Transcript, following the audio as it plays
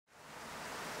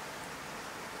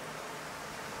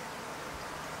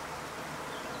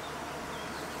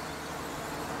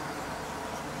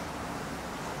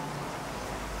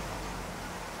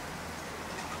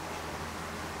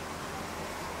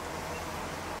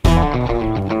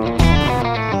Hello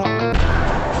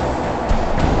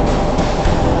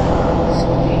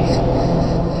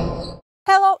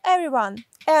everyone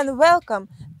and welcome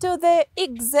to the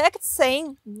exact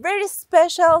same very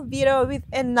special video with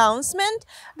announcement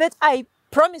that I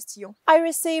promised you. I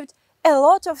received a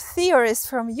lot of theories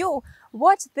from you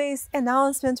what this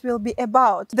announcement will be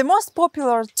about. The most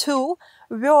popular two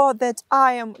were that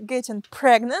I am getting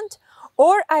pregnant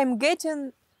or I'm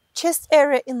getting chest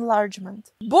area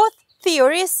enlargement. Both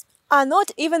theories are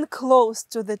not even close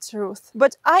to the truth,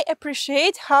 but I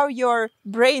appreciate how your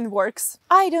brain works.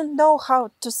 I don't know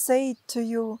how to say it to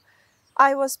you.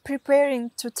 I was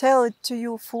preparing to tell it to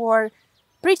you for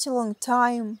pretty long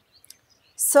time.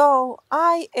 So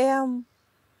I am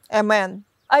a man.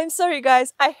 I'm sorry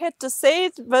guys, I had to say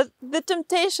it, but the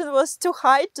temptation was too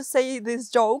high to say this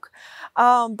joke.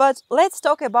 But let's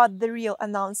talk about the real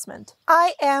announcement.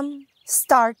 I am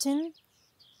starting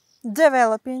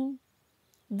developing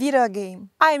video game.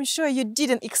 I'm sure you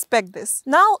didn't expect this.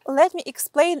 Now let me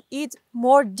explain it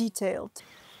more detailed.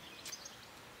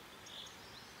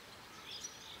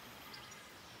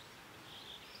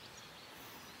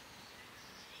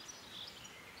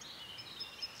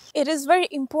 It is very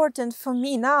important for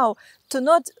me now to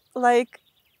not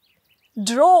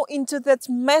draw into that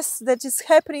mess that is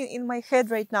happening in my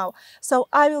head right now. So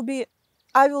I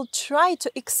will try to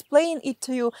explain it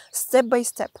to you step by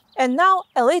step. And now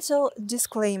a little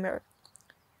disclaimer.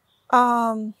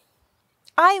 I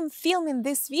am filming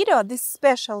this video, this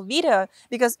special video,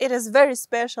 because it is very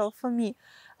special for me.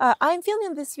 I'm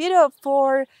filming this video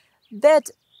for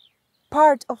that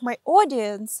part of my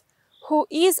audience who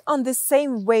is on the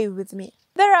same wave with me.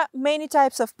 There are many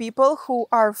types of people who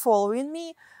are following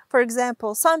me. For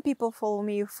example, some people follow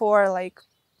me for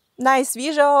nice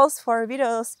visuals, for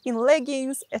videos in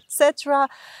leggings, etc.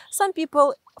 Some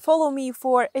people follow me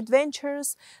for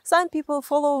adventures. Some people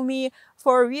follow me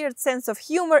for a weird sense of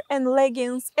humor and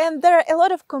leggings. And there are a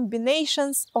lot of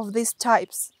combinations of these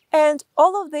types. And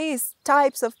all of these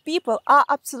types of people are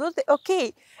absolutely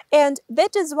okay. And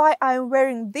that is why I'm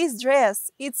wearing this dress.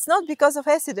 It's not because of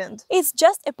accident. It's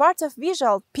just a part of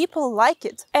visual. People like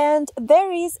it. And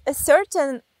there is a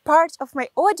certain part of my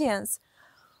audience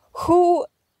who,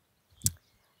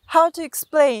 how to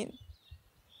explain,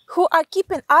 who are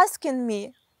keeping asking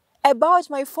me about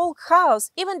my folk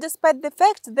house, even despite the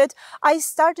fact that I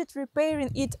started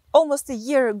repairing it almost a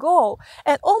year ago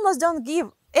and almost don't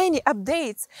give any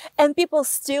updates, and people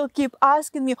still keep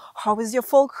asking me, how is your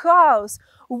folk house?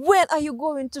 When are you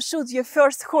going to shoot your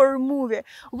first horror movie?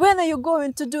 When are you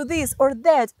going to do this or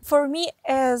that? For me,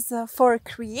 as for a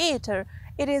creator,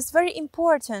 it is very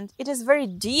important. It is very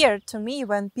dear to me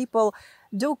when people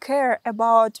do care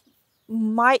about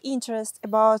my interest,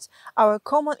 about our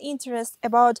common interest,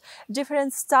 about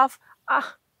different stuff.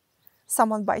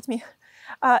 Someone bite me.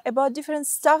 About different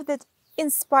stuff that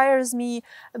inspires me.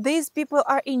 These people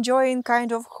are enjoying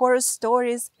kind of horror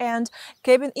stories and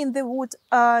cabin in the wood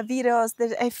videos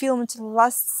that I filmed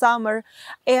last summer,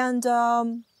 and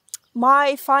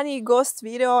my funny ghost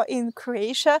video in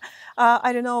Croatia.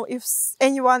 I don't know if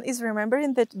anyone is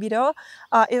remembering that video.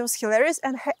 It was hilarious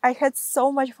and I had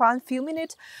so much fun filming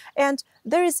it. And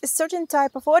there is a certain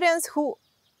type of audience who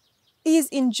is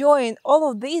enjoying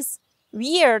all of this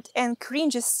weird and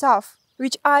cringy stuff,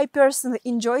 which I personally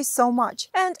enjoy so much.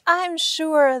 And I'm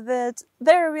sure that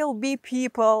there will be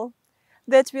people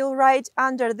that will write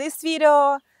under this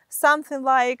video something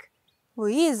like,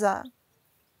 Louisa,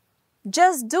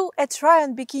 just do a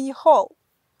try-on bikini haul.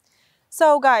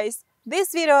 So guys,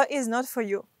 this video is not for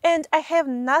you. And I have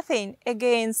nothing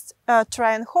against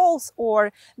try-on hauls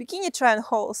or bikini try-on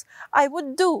hauls. I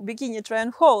would do bikini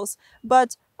try-on hauls,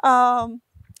 but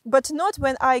not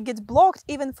when I get blocked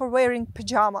even for wearing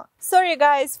pajama. Sorry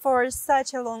guys for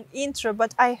such a long intro,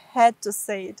 but I had to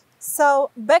say it.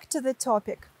 So back to the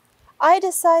topic. I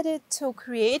decided to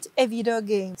create a video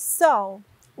game. So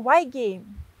why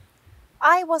game?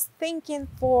 I was thinking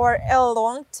for a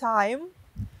long time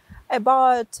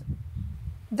about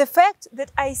the fact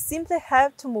that I simply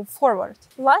have to move forward.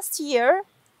 Last year,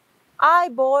 I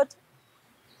bought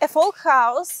a folk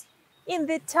house in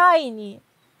the tiny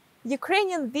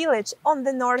Ukrainian village on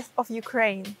the north of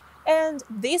Ukraine. And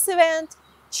this event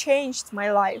changed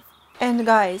my life. And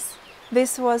guys,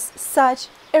 this was such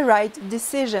a right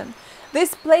decision.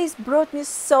 This place brought me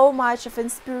so much of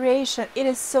inspiration. It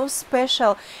is so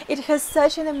special. It has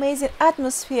such an amazing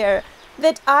atmosphere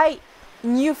that I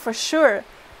knew for sure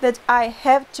that I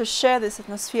have to share this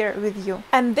atmosphere with you.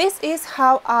 And this is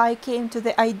how I came to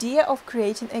the idea of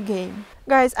creating a game.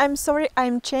 Guys, I'm sorry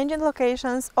I'm changing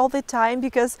locations all the time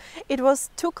because it was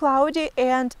too cloudy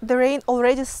and the rain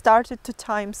already started 2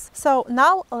 times. So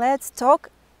now let's talk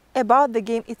about the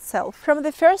game itself. From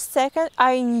the first second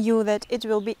I knew that it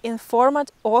will be in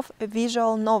format of a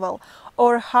visual novel,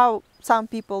 or how some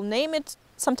people name it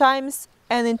sometimes,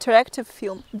 an interactive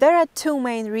film. There are 2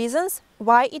 main reasons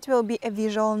why it will be a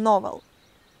visual novel.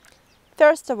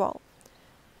 First of all,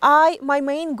 my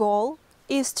main goal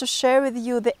is to share with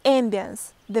you the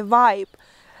ambience, the vibe,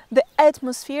 the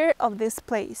atmosphere of this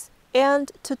place,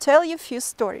 and to tell you a few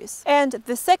stories. And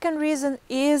the second reason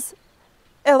is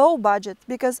a low budget,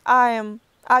 because I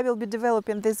will be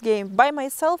developing this game by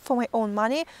myself for my own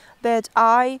money that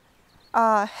I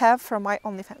have from my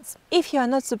OnlyFans. If you are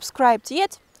not subscribed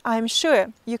yet, I'm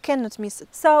sure you cannot miss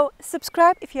it. So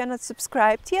subscribe if you are not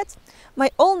subscribed yet.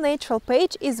 My All Natural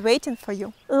page is waiting for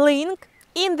you. Link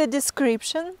in the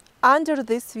description under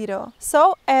this video.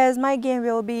 So as my game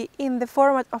will be in the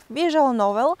format of visual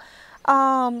novel,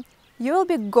 you will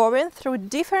be going through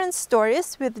different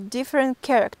stories with different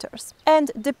characters. And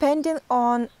depending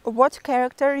on what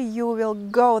character you will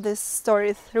go this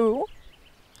story through,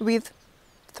 you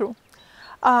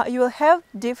will have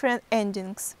different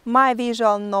endings. My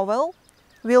visual novel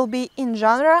will be in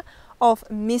genre of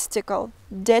mystical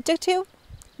detective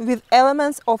with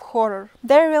elements of horror.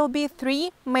 There will be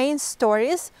 3 main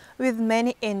stories with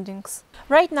many endings.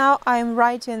 Right now I am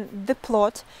writing the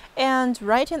plot and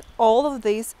writing all of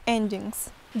these endings.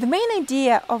 The main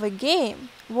idea of a game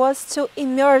was to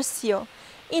immerse you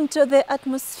into the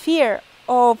atmosphere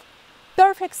of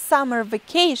perfect summer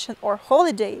vacation or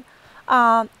holiday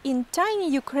in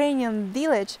tiny Ukrainian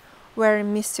village where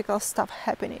mystical stuff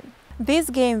happening. This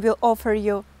game will offer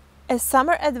you a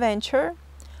summer adventure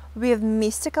with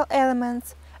mystical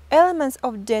elements, elements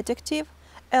of detective,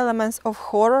 elements of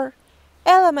horror,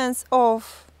 elements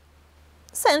of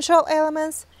sensual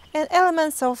elements, and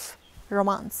elements of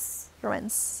romance.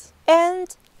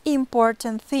 And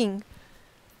important thing,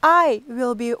 I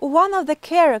will be one of the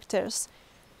characters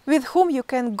with whom you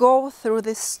can go through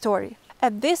this story.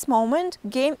 At this moment,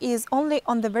 game is only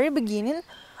on the very beginning.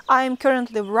 I am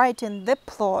currently writing the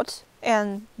plot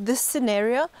and the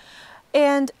scenario,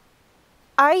 and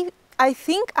I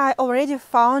think I already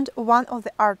found one of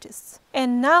the artists.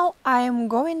 And now I am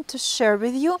going to share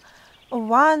with you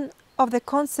one of the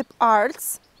concept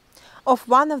arts of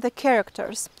one of the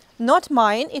characters. Not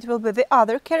mine, it will be the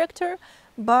other character,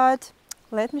 but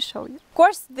let me show you. Of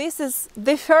course, this is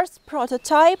the first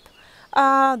prototype.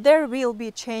 There will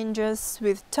be changes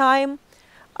with time.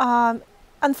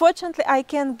 Unfortunately, I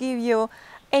can't give you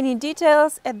any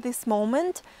details at this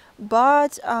moment,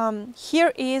 but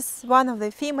here is one of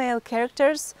the female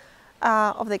characters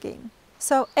of the game.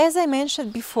 So, as I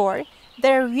mentioned before,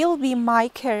 there will be my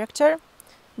character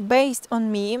based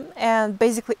on me, and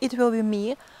basically it will be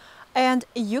me. And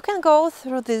you can go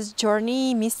through this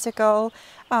journey, mystical,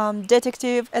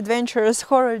 detective, adventurous,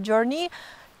 horror journey,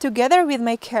 together with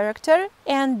my character,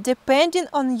 and depending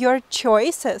on your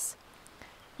choices,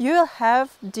 you will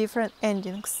have different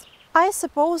endings. I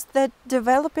suppose that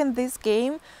developing this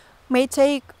game may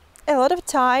take a lot of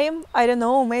time, I don't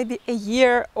know, maybe a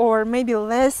year or maybe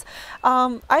less.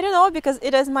 I don't know, because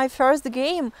it is my first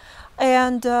game,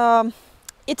 and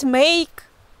it may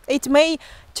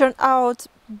turn out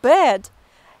bad,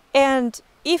 and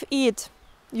if it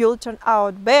will turn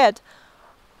out bad,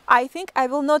 I think I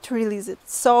will not release it.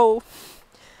 So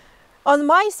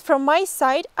from my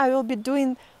side, I will be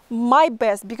doing my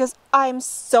best because I'm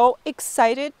so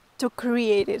excited to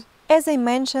create it. As I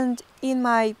mentioned in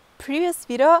my previous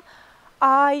video,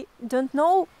 I don't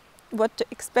know what to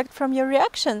expect from your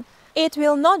reaction. It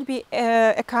will not be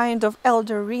a kind of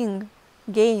Elder Ring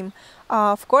game.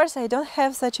 Of course, I don't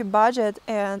have such a budget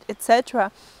and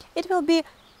etc. It will be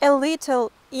a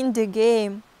little indie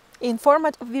game in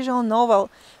format of visual novel,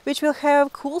 which will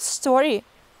have cool story,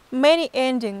 many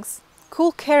endings,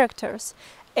 cool characters,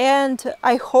 and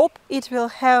I hope it will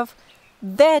have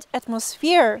that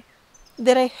atmosphere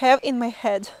that I have in my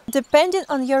head. Depending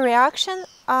on your reaction,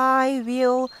 I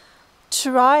will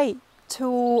try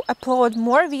to upload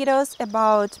more videos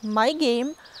about my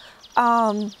game.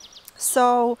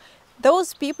 So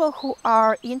those people who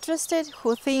are interested,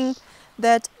 who think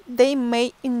that they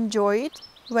may enjoy it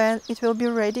when it will be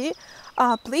ready,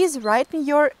 please write me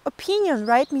your opinion,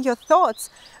 write me your thoughts,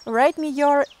 write me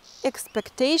your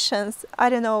expectations. I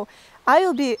don't know, I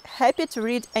will be happy to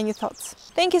read any thoughts.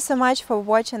 Thank you so much for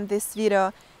watching this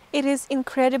video. It is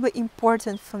incredibly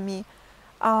important for me.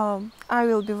 I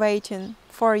will be waiting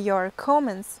for your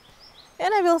comments,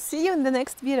 and I will see you in the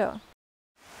next video.